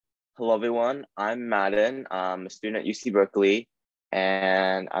Hello, everyone. I'm Madden. I'm a student at UC Berkeley,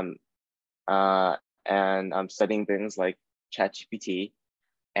 and uh, I'm studying things like ChatGPT.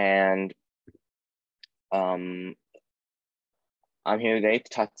 And um, I'm here today to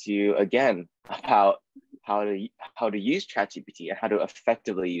talk to you again about how to use ChatGPT and how to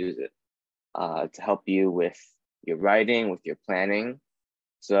effectively use it to help you with your writing, with your planning.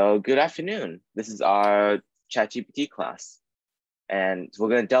 So, good afternoon. This is our ChatGPT class. And we're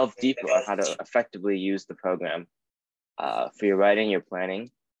going to delve deeper on how to effectively use the program for your writing, your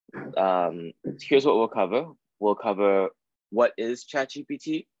planning. Here's what we'll cover. We'll cover what is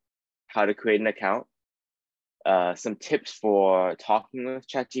ChatGPT, how to create an account, some tips for talking with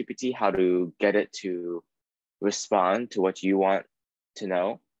ChatGPT, how to get it to respond to what you want to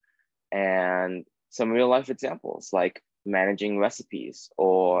know, and some real life examples like managing recipes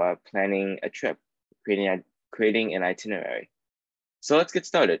or planning a trip, creating an itinerary. So let's get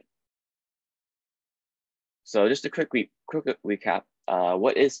started. So just a quick recap.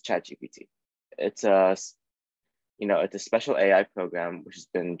 What is ChatGPT? It's a special AI program which has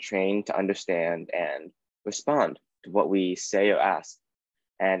been trained to understand and respond to what we say or ask,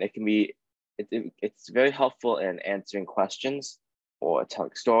 and it's very helpful in answering questions or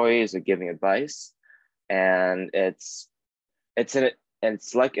telling stories or giving advice, and it's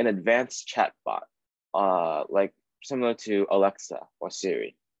like an advanced chatbot, like similar to Alexa or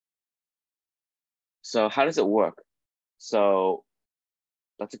Siri. So how does it work? So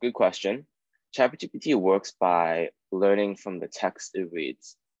that's a good question. ChatGPT works by learning from the text it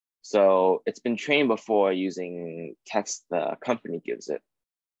reads. So it's been trained before using text the company gives it,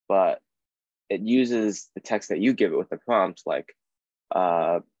 but it uses the text that you give it with the prompt like,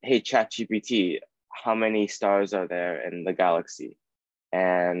 hey, ChatGPT, how many stars are there in the galaxy?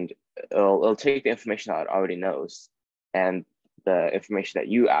 And it'll take the information that it already knows and the information that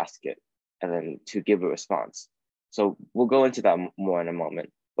you ask it, and then to give a response. So we'll go into that more in a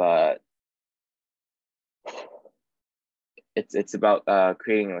moment, but it's about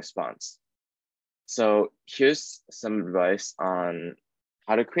creating a response. So here's some advice on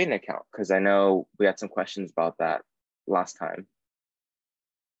how to create an account, because I know we had some questions about that last time.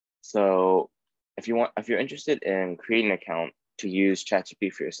 So if you're interested in creating an account to use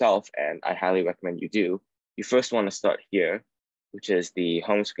ChatGPT for yourself, and I highly recommend you do, you first want to start here, which is the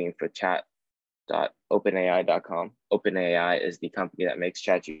home screen for chat.openai.com. OpenAI is the company that makes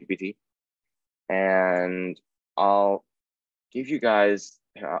ChatGPT. And I'll give you guys,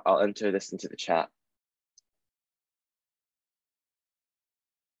 I'll enter this into the chat.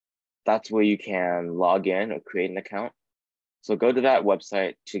 That's where you can log in or create an account. So go to that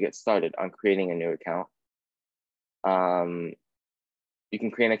website to get started on creating a new account. You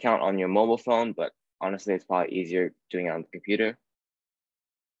can create an account on your mobile phone, but honestly, it's probably easier doing it on the computer.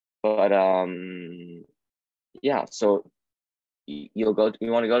 But yeah, so you want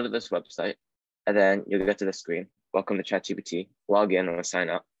to go to this website, and then you'll get to the screen. Welcome to ChatGPT. Log in or sign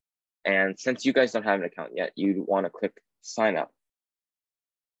up. And since you guys don't have an account yet, you want to click sign up.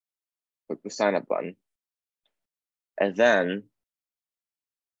 Click the sign up button. And then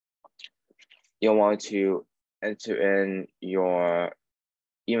you'll want to enter in your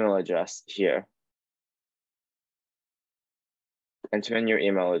email address here. Enter in your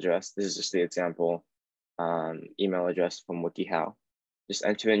email address. This is just the example email address from WikiHow. Just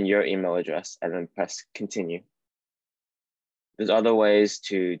enter in your email address and then press continue. There's other ways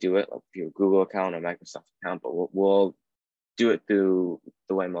to do it, like your Google account or Microsoft account, but we'll do it through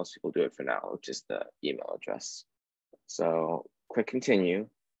the way most people do it for now, which is the email address. So click continue,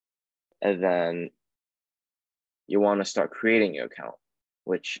 and then you want to start creating your account,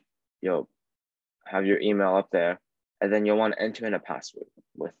 which you'll have your email up there, and then you'll want to enter in a password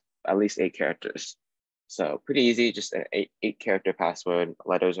with at least 8 characters. So pretty easy, just an 8 character password,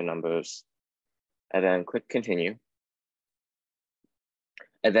 letters or numbers, and then click continue.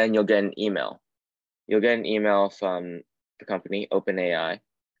 And then you'll get an email. You'll get an email from the company, OpenAI,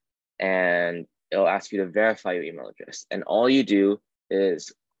 and it'll ask you to verify your email address. And all you do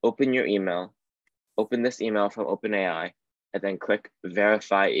is open your email, open this email from OpenAI, and then click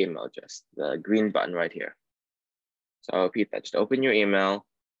verify email address, the green button right here. So I'll repeat that, just open your email,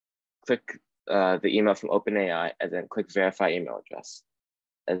 click the email from OpenAI, and then click verify email address.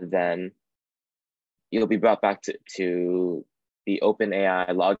 And then you'll be brought back to the OpenAI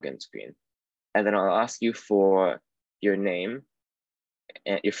login screen. And then I'll ask you for your name,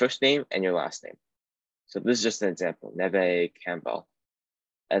 and your first name and your last name. So this is just an example, Neve Campbell.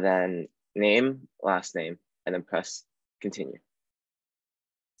 And then name, last name, and then press continue.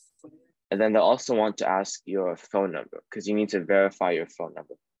 And then they'll also want to ask your phone number, because you need to verify your phone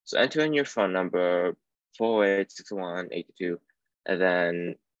number. So enter in your phone number, 4861822, and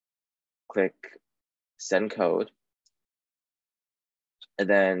then click send code. And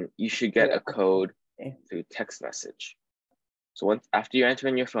then you should get a code through text message. So once after you enter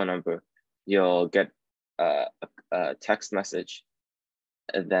in your phone number, you'll get a text message,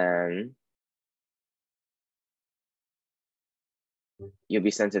 and then you'll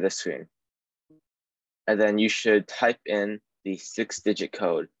be sent to the screen. And then you should type in the 6-digit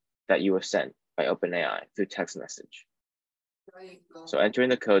code that you were sent by OpenAI through text message. So enter in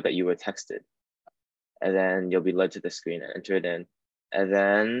the code that you were texted, and then you'll be led to the screen and enter it in. And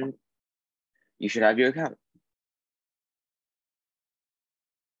then you should have your account.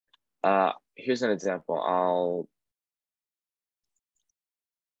 Here's an example. I'll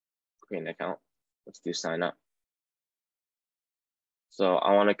create an account. Let's do sign up. So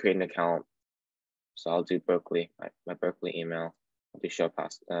I want to create an account. So I'll do Berkeley, my Berkeley email. I'll do show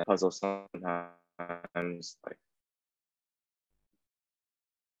puzzle sometimes. Like,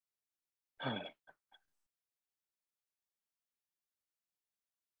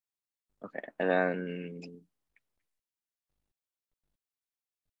 okay, and then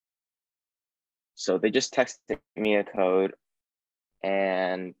so they just texted me a code,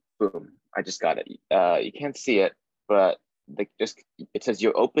 and boom, I just got it. You can't see it, but it says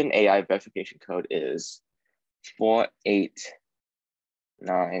your OpenAI verification code is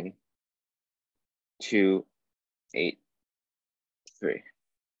 489283.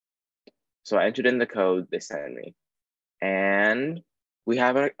 So I entered in the code they sent me, and we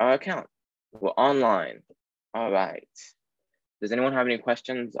have our account. We're online. All right. Does anyone have any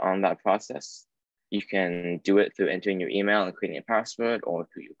questions on that process? You can do it through entering your email and creating a password, or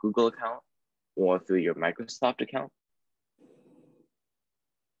through your Google account, or through your Microsoft account.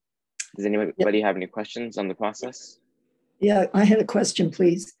 Does anybody have any questions on the process? Yeah, I had a question,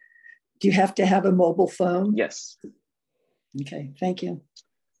 please. Do you have to have a mobile phone? Yes. Okay, thank you.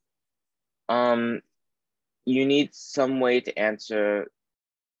 You need some way to answer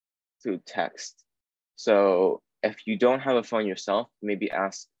through text. So if you don't have a phone yourself, maybe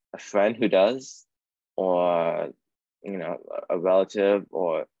ask a friend who does, or a relative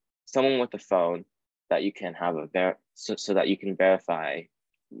or someone with a phone that you can have so that you can verify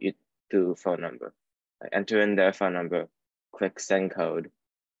it through phone number. Enter in their phone number, click send code,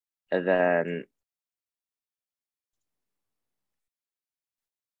 and then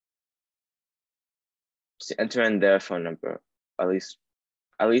enter in their phone number. At least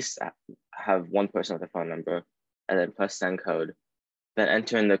have one person with a phone number, and then press send code. Then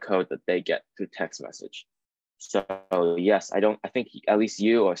enter in the code that they get through text message. So yes, I think at least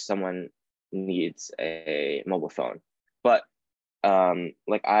you or someone needs a mobile phone. But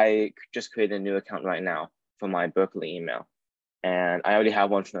like I just created a new account right now for my Berkeley email, and I already have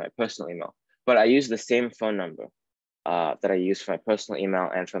one for my personal email. But I use the same phone number that I use for my personal email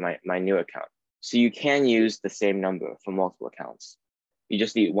and for my new account. So you can use the same number for multiple accounts. You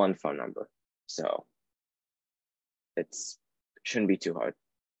just need one phone number. So it shouldn't be too hard.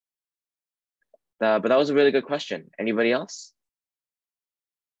 But that was a really good question. Anybody else?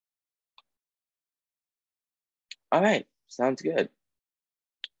 All right, sounds good.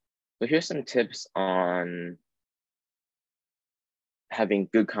 So here's some tips on having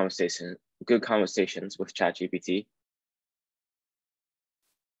good conversations with ChatGPT.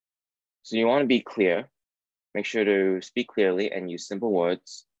 So you want to be clear. Make sure to speak clearly and use simple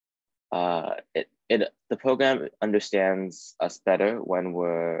words. The program understands us better when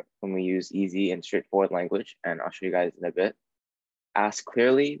we use easy and straightforward language, and I'll show you guys in a bit. Ask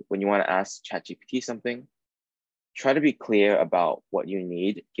clearly when you want to ask ChatGPT something. Try to be clear about what you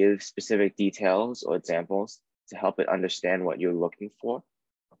need. Give specific details or examples to help it understand what you're looking for.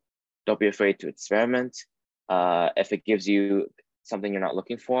 Don't be afraid to experiment. If it gives you something you're not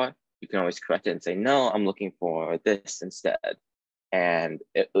looking for, you can always correct it and say, no, I'm looking for this instead. And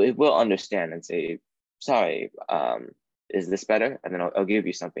it will understand and say, sorry, is this better? And then I'll give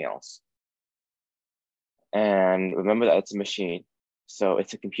you something else. And remember that it's a machine. So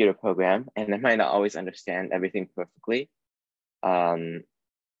it's a computer program, and it might not always understand everything perfectly. And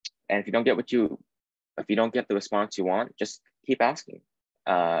if you don't get the response you want, just keep asking.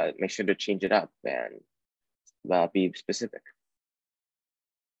 Make sure to change it up and be specific.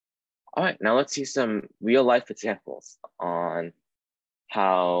 All right, now let's see some real life examples on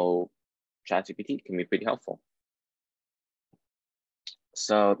how ChatGPT can be pretty helpful.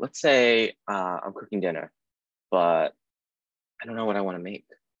 So let's say I'm cooking dinner, but I don't know what I want to make.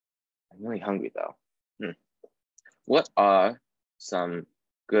 I'm really hungry though. What are some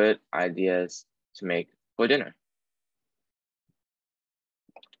good ideas to make for dinner?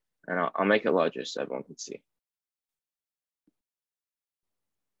 And I'll make it larger so everyone can see.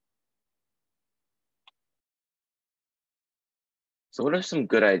 So what are some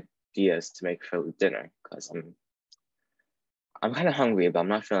good ideas to make for dinner? Because I'm kind of hungry, but I'm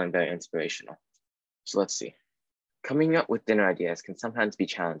not feeling very inspirational. So let's see. Coming up with dinner ideas can sometimes be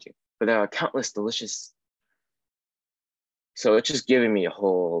challenging, but there are countless delicious. So it's just giving me a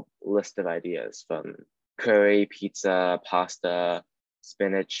whole list of ideas from curry, pizza, pasta,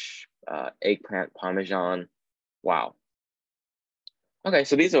 spinach, eggplant, parmesan. Wow. Okay,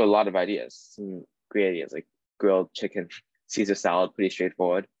 so these are a lot of ideas, some great ideas like grilled chicken, Caesar salad, pretty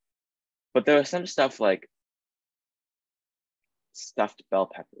straightforward. But there are some stuff like stuffed bell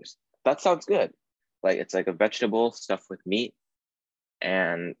peppers. That sounds good. Like it's like a vegetable stuffed with meat,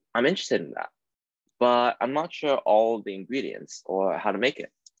 and I'm interested in that. But I'm not sure all the ingredients or how to make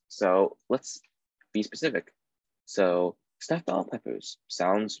it. So let's be specific. So stuffed bell peppers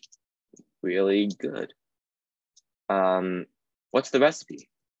sounds really good. What's the recipe?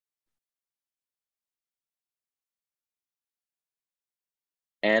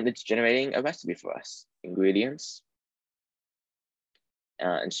 And it's generating a recipe for us. Ingredients,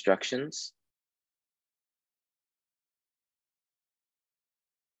 instructions.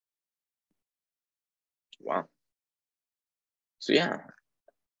 Wow. So yeah,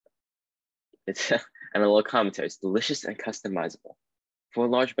 it's and a little commentary. It's delicious and customizable. 4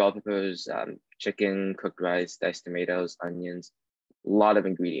 large bell peppers, chicken, cooked rice, diced tomatoes, onions, a lot of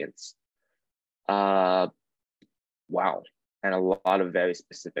ingredients. Uh, wow. And a lot of very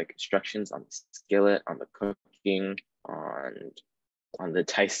specific instructions on the skillet, on the cooking, on the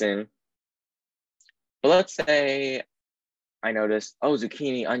dicing. But let's say I noticed, oh,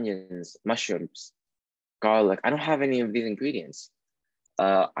 zucchini, onions, mushrooms, garlic. I don't have any of these ingredients.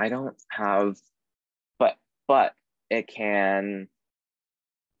 I don't have, but it can.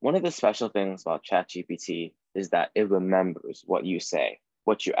 One of the special things about ChatGPT is that it remembers what you say,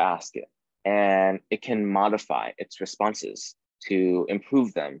 what you ask it, and it can modify its responses to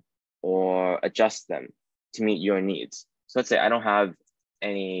improve them or adjust them to meet your needs. So let's say I don't have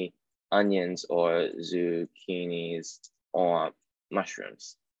any onions or zucchinis or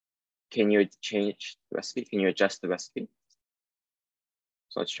mushrooms. Can you change the recipe? Can you adjust the recipe?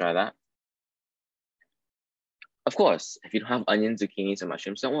 So let's try that. Of course, if you don't have onions, zucchinis, or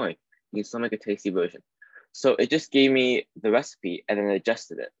mushrooms, don't worry. You can still make a tasty version. So it just gave me the recipe and then it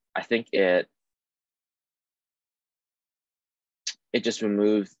adjusted it. I think it just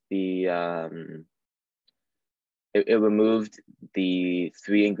removed the it removed the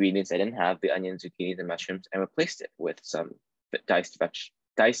 3 ingredients I didn't have, the onions, zucchinis, and mushrooms, and replaced it with some diced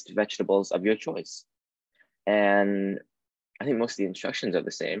vegetables of your choice. And I think most of the instructions are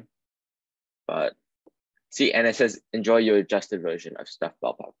the same, but see, and it says enjoy your adjusted version of stuffed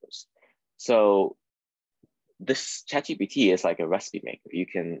bell peppers. So this ChatGPT is like a recipe maker. You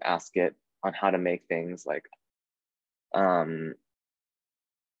can ask it on how to make things like,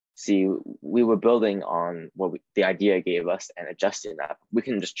 see, we were building on what the idea gave us and adjusting that. We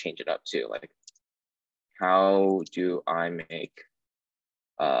can just change it up too. Like, how do I make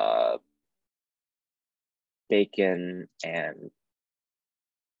bacon and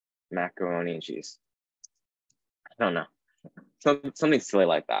macaroni and cheese? I don't know. Something silly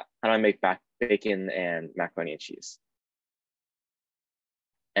like that. How do I make bacon and macaroni and cheese?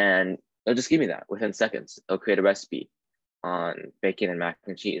 And it'll just give me that within seconds. It'll create a recipe on bacon and mac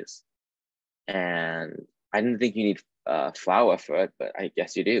and cheese. And I didn't think you need flour for it, but I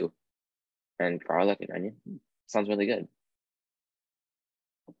guess you do. And garlic and onion. Sounds really good.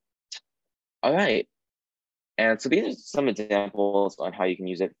 All right. And so these are some examples on how you can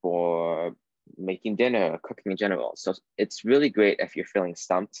use it for making dinner, cooking in general. So it's really great if you're feeling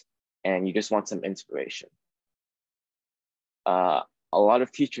stumped and you just want some inspiration. A lot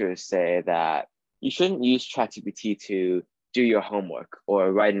of teachers say that you shouldn't use ChatGPT to do your homework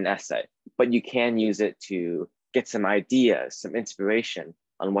or write an essay, but you can use it to get some ideas, some inspiration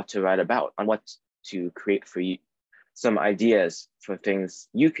on what to write about, on what to create for you, some ideas for things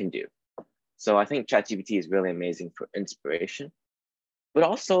you can do. So I think ChatGPT is really amazing for inspiration, but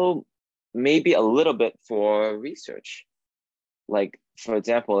also maybe a little bit for research. Like, for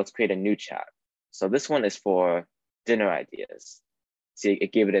example, let's create a new chat. So this one is for dinner ideas. See,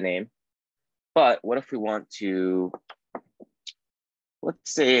 it gave it a name. But what if we want to,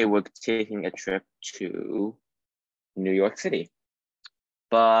 let's say we're taking a trip to New York City,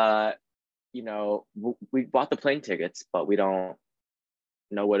 but we bought the plane tickets, but we don't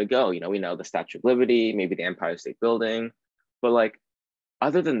know where to go. We know the Statue of Liberty, maybe the Empire State Building, but like,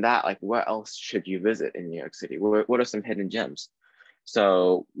 other than that, like, where else should you visit in New York City? What are some hidden gems?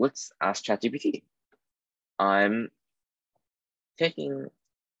 So let's ask ChatGPT. I'm taking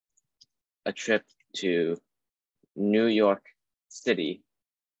a trip to New York City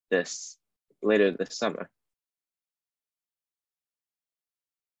later this summer.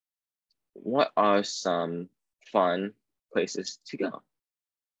 What are some fun places to go?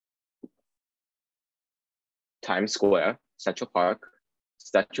 Times Square, Central Park,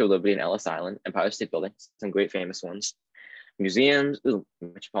 Statue of Liberty and Ellis Island, Empire State Building, some great famous ones. Museums,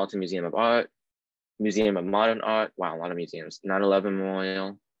 Metropolitan Museum of Art, Museum of Modern Art, wow, a lot of museums. 9/11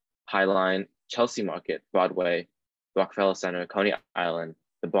 Memorial, Highline, Chelsea Market, Broadway, Rockefeller Center, Coney Island,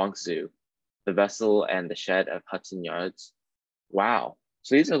 the Bronx Zoo, the Vessel and the Shed of Hudson Yards. Wow.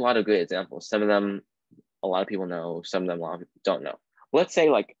 So these are a lot of great examples. Some of them, a lot of people know, some of them a lot of people don't know. Let's say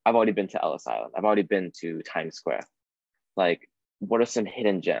like, I've already been to Ellis Island. I've already been to Times Square. Like, what are some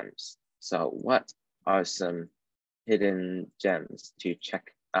hidden gems? So what are some hidden gems to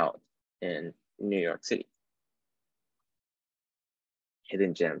check out in New York City?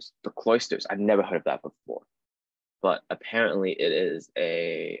 Hidden gems, the cloisters. I've never heard of that before, but apparently it is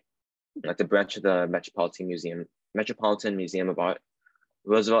like the branch of the Metropolitan Museum of Art,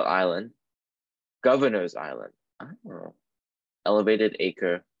 Roosevelt Island, Governor's Island, oh, Elevated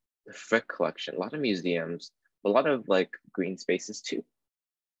Acre, the Frick Collection, a lot of museums, a lot of like green spaces too.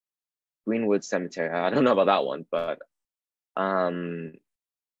 Greenwood Cemetery, I don't know about that one, but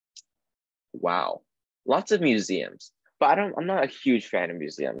wow, lots of museums. But I'm not a huge fan of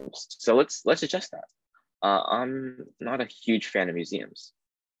museums, so let's adjust that. I'm not a huge fan of museums.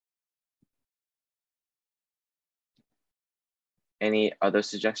 Any other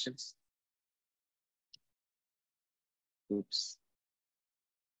suggestions? Oops.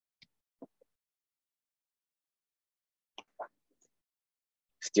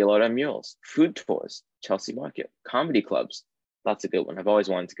 Steel Art and Murals, food tours, Chelsea Market, comedy clubs. That's a good one. I've always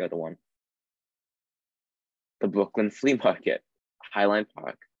wanted to go to one. The Brooklyn Flea Market, Highline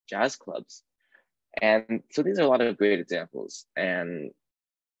Park, jazz clubs. And so these are a lot of great examples. But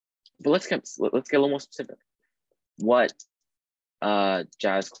let's get a little more specific. What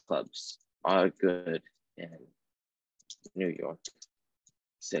jazz clubs are good in New York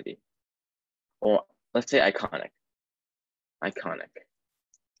City? Or let's say iconic. Iconic.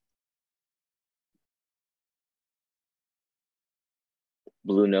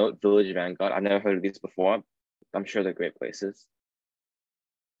 Blue Note, Village Vanguard. I've never heard of these before. I'm sure they're great places.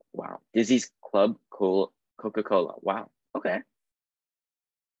 Wow. Dizzy's Club, Coca-Cola. Wow. Okay.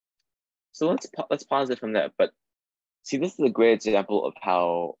 So let's pause it from there. But see, this is a great example of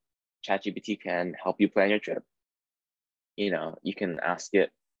how ChatGPT can help you plan your trip. You know, you can ask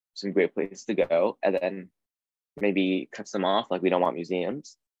it some great places to go, and then maybe cut some off, like we don't want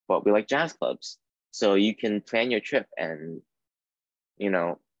museums, but we like jazz clubs. So you can plan your trip and, you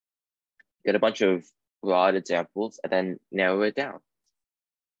know, get a bunch of broad examples and then narrow it down.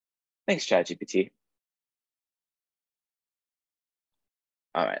 Thanks, ChatGPT.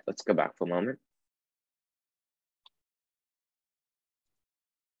 All right, let's go back for a moment.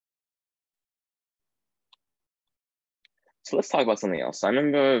 So let's talk about something else. I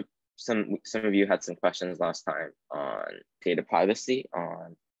remember some of you had some questions last time on data privacy,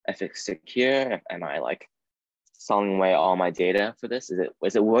 on ethics secure. Am I like selling away all my data for this? Is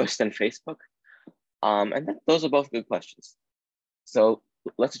it worse than Facebook? Those are both good questions. So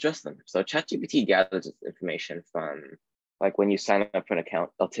let's address them. So ChatGPT gathers information from, like, when you sign up for an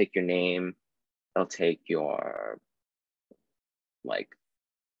account, they'll take your name, they'll take your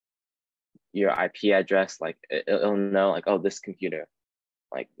IP address, like it'll know like, oh, this computer,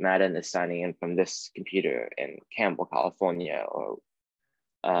 like Madden is signing in from this computer in Campbell, California, or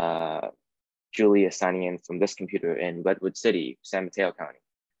Julie is signing in from this computer in Redwood City, San Mateo County.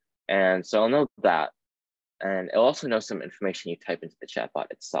 And so I'll know that. And it'll also know some information you type into the chatbot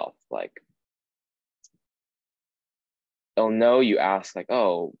itself. Like, it'll know you ask like,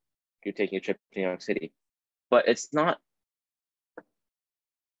 oh, you're taking a trip to New York City, but it's not,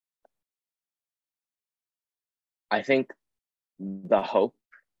 I think the hope,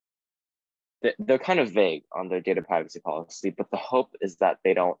 they're kind of vague on their data privacy policy, but the hope is that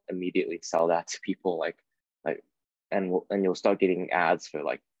they don't immediately sell that to people and you'll start getting ads for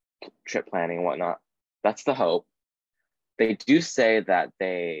like trip planning and whatnot. That's the hope. They do say that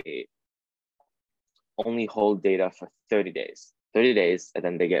they only hold data for 30 days, and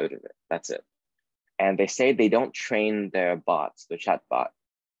then they get rid of it. That's it. And they say they don't train their bots, their chat bot,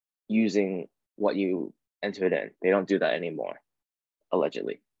 using what you entered in. They don't do that anymore,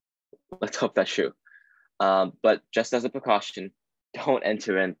 allegedly. Let's hope that's true. But just as a precaution, don't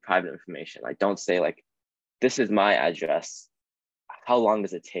enter in private information. Like, don't say like, this is my address. how long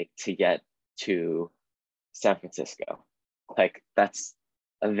does it take to get to San Francisco? Like, that's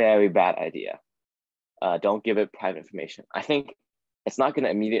a very bad idea. Don't give it private information. I think it's not going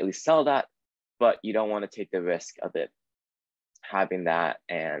to immediately sell that, but you don't want to take the risk of it having that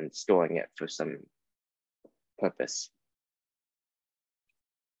and storing it for some purpose.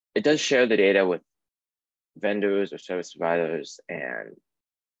 It does share the data with vendors or service providers and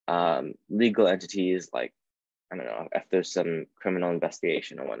legal entities, like, I don't know, if there's some criminal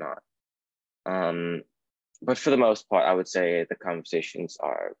investigation or whatnot. But for the most part, I would say the conversations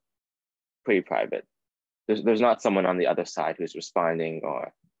are pretty private. There's not someone on the other side who's responding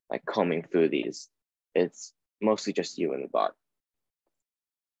or like combing through these. It's mostly just you and the bot.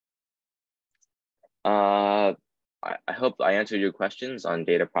 I hope I answered your questions on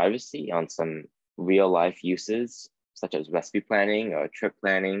data privacy, on some real life uses, such as recipe planning or trip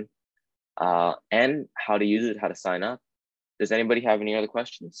planning, and how to use it, how to sign up. Does anybody have any other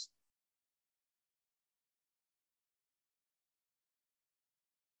questions?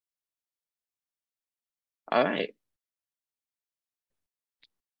 All right.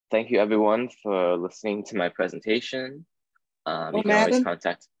 Thank you everyone for listening to my presentation. You can always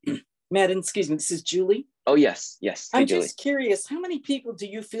contact. Madden, excuse me, this is Julie. Oh, yes. Hey, I'm Julie. just curious, how many people do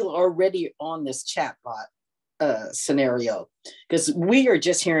you feel are already on this chatbot scenario? Because we are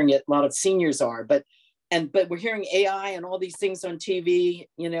just hearing it, a lot of seniors are, but we're hearing AI and all these things on TV,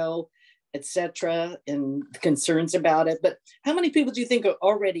 you know, etc., and concerns about it. But how many people do you think are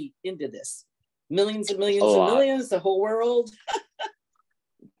already into this? Millions and millions and millions, the whole world?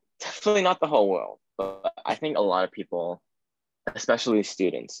 Definitely not the whole world, but I think a lot of people, especially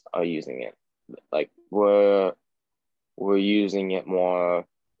students, are using it. Like we're using it more,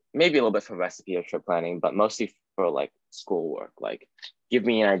 maybe a little bit for recipe or trip planning, but mostly for like schoolwork. Like, give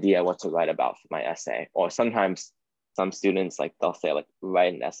me an idea what to write about for my essay. Or sometimes some students, like, they'll say like,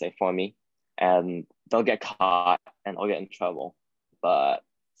 write an essay for me, and they'll get caught and I'll get in trouble. But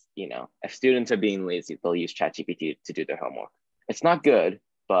you know, if students are being lazy, they'll use ChatGPT to do their homework. It's not good,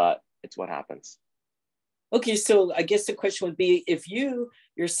 but it's what happens. Okay, so I guess the question would be, if you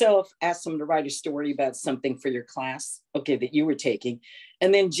yourself asked them to write a story about something for your class, okay, that you were taking,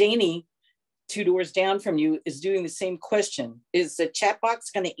 and then Janie, 2 doors down from you, is doing the same question, is the chat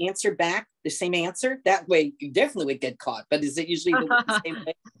box going to answer back the same answer? That way you definitely would get caught, but is it usually the same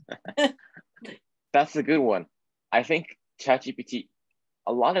way? That's a good one. I think ChatGPT,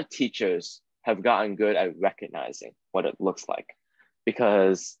 a lot of teachers have gotten good at recognizing what it looks like.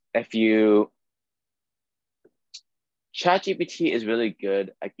 Because ChatGPT is really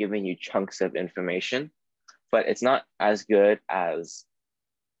good at giving you chunks of information, but it's not as good as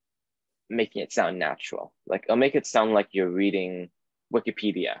making it sound natural. Like, it'll make it sound like you're reading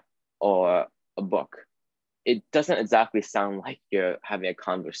Wikipedia or a book. It doesn't exactly sound like you're having a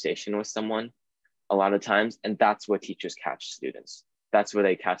conversation with someone a lot of times, and that's where teachers catch students. That's where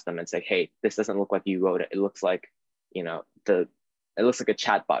they catch them and say, hey, this doesn't look like you wrote it. It looks like, you know, it looks like a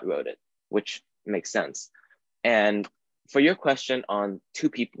chatbot wrote it, which makes sense. And for your question on 2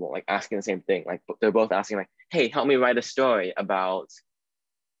 people like asking the same thing, like they're both asking like, hey, help me write a story about,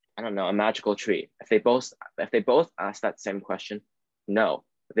 I don't know, a magical tree. If they both ask that same question, no,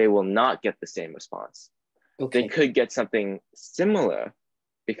 they will not get the same response. Okay. They could get something similar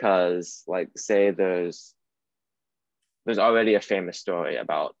because, like, say there's already a famous story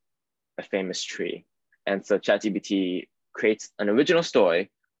about a famous tree. And so ChatGPT creates an original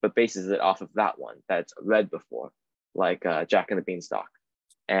story, but bases it off of that one that's read before, like Jack and the Beanstalk.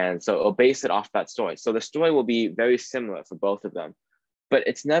 And so it'll base it off that story. So the story will be very similar for both of them, but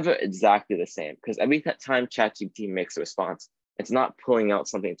it's never exactly the same, because every time ChatGPT makes a response, it's not pulling out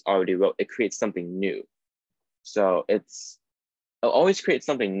something it's already wrote, it creates something new. So it'll always create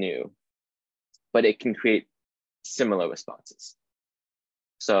something new, but it can create similar responses.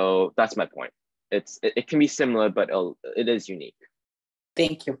 So that's my point. It can be similar, but it is unique.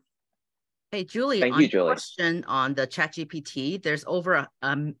 Thank you. Hey, Julie, Thank you, Julie. Question on the ChatGPT, there's over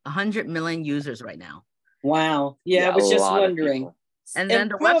 100 million users right now. Wow. Yeah, I was just wondering. And then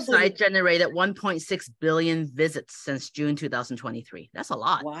the website generated 1.6 billion visits since June 2023. That's a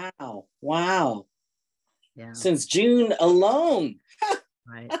lot. Wow. Yeah. Since June alone.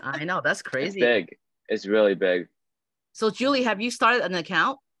 Right. I know. That's crazy. It's big. It's really big. So, Julie, have you started an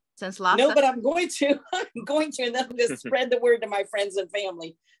account since last? No, but I'm going to. And then I'm going to spread the word to my friends and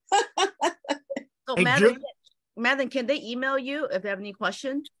family. So, hey, Madden, can they email you if they have any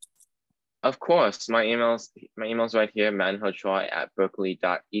questions? Of course. My email's right here,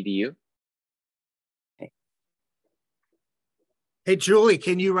 manhotroy@berkeley.edu. Hey, Julie,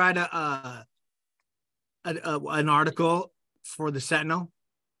 can you write an article for the Sentinel?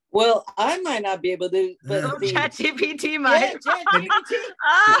 Well, I might not be able to, but Oh, ChatGPT yeah, might. ChatGPT.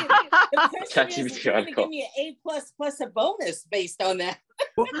 The question is, ChatGPT you're going to article. give me an A plus a bonus based on that.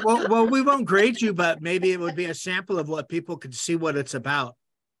 Well, we won't grade you, but maybe it would be a sample of what people could see what it's about.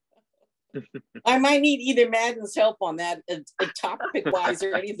 I might need either Madden's help on that, topic wise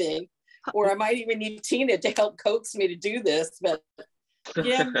or anything, or I might even need Tina to help coax me to do this. But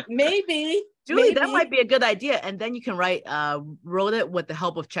yeah, maybe. Julie, that might be a good idea, and then you can wrote it with the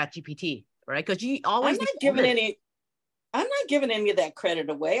help of ChatGPT, right? Because you always. I'm not giving any of that credit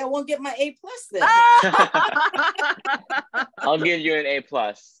away. I won't get my A plus then. I'll give you an A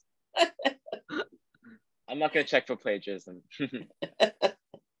plus. I'm not gonna check for plagiarism.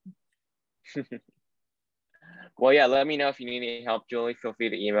 Well, yeah, let me know if you need any help, Julie. Feel free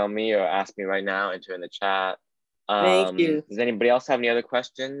to email me or ask me right now, enter in the chat. Thank you. Does anybody else have any other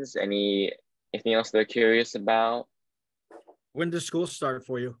questions? Anything else they're curious about? When does school start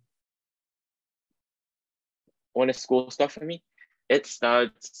for you? When does school start for me? It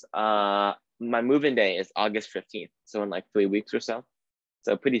starts, my move-in day is August 15th. So in like 3 weeks or so.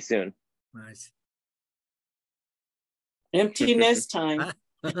 So pretty soon. Nice. Empty nest time.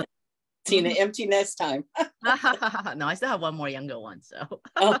 Tina, empty nest time. No, I still have one more younger one. So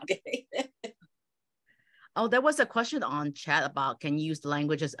okay. Oh, there was a question on chat about can you use the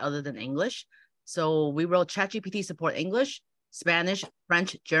languages other than English? So we wrote ChatGPT support English, Spanish,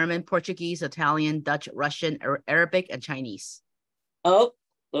 French, German, Portuguese, Italian, Dutch, Russian, Arabic, and Chinese. Oh,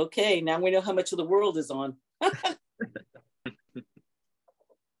 okay. Now we know how much of the world is on.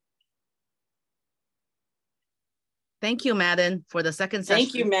 Thank you, Madden, for the second session.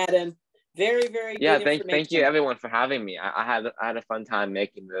 Thank you, Madden. Very, very good information. Thank you everyone for having me. I had a fun time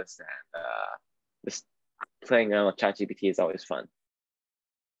making this, and this playing with ChatGPT is always fun.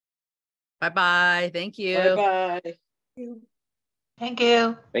 Bye-bye. Thank you. Bye-bye. Thank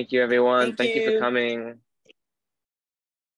you. Thank you, everyone. Thank Thank you for you. coming.